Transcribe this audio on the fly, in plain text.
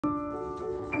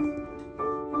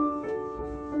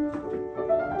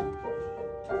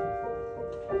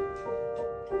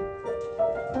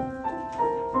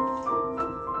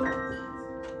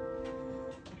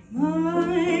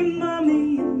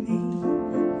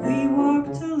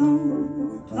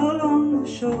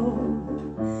shore.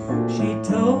 She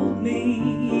told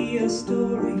me a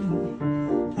story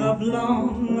of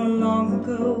long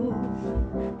ago,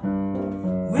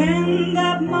 when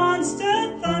that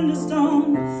monster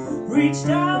thunderstorm reached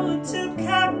out to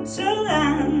capture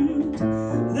land.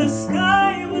 The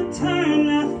sky would turn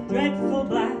a dreadful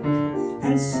black,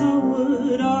 and so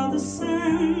would all the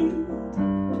sand.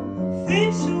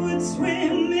 Fish would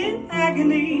swim in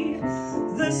agony,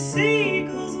 the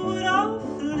seagulls would all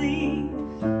flee.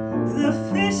 The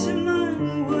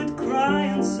fisherman would cry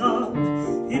and sob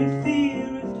in fear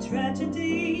of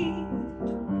tragedy.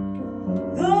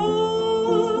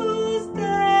 Those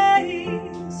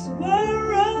days were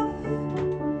rough.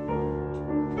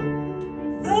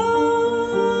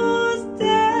 Those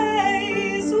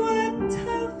days were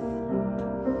tough.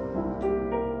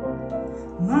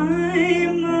 My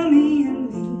mommy and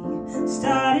me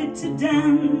started to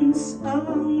dance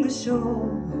along the shore.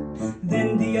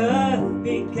 Then the earth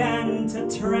began to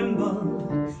tremble,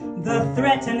 the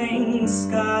threatening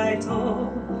sky tore.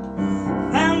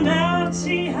 Found out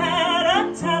she had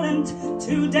a talent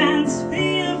to dance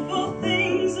fearful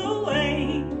things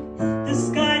away. The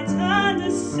sky turned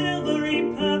a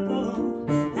silvery purple,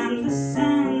 and the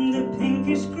sand a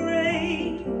pinkish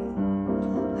gray.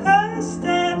 Her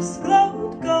steps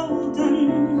glowed golden,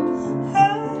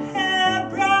 her hair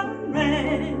brown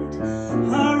red,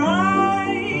 her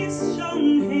eyes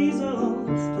shone hazel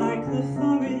like the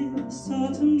forest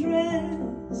autumn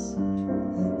dress.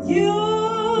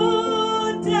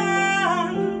 Your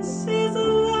dance is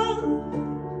love.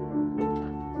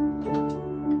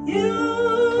 You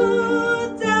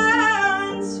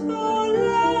dance for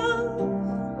love.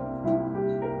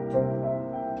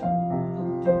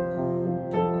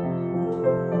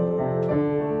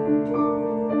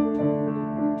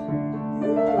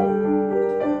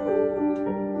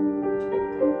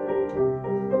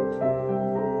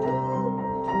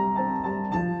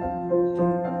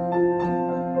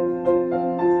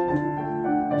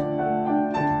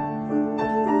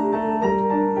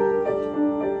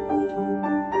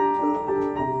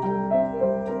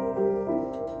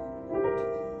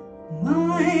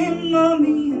 My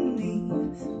mommy and me,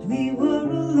 we were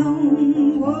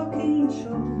alone walking the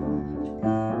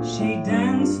shore. She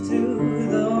danced to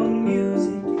the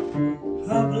music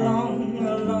of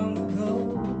long ago.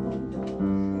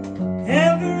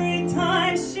 Every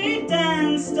time she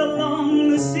danced along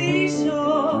the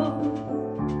seashore,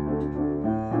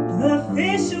 the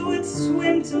fish would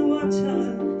swim to watch her,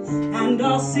 and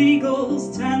all seagulls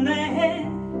turned their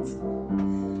heads.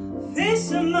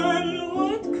 Fishermen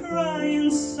would cry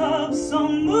and sob, so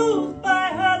move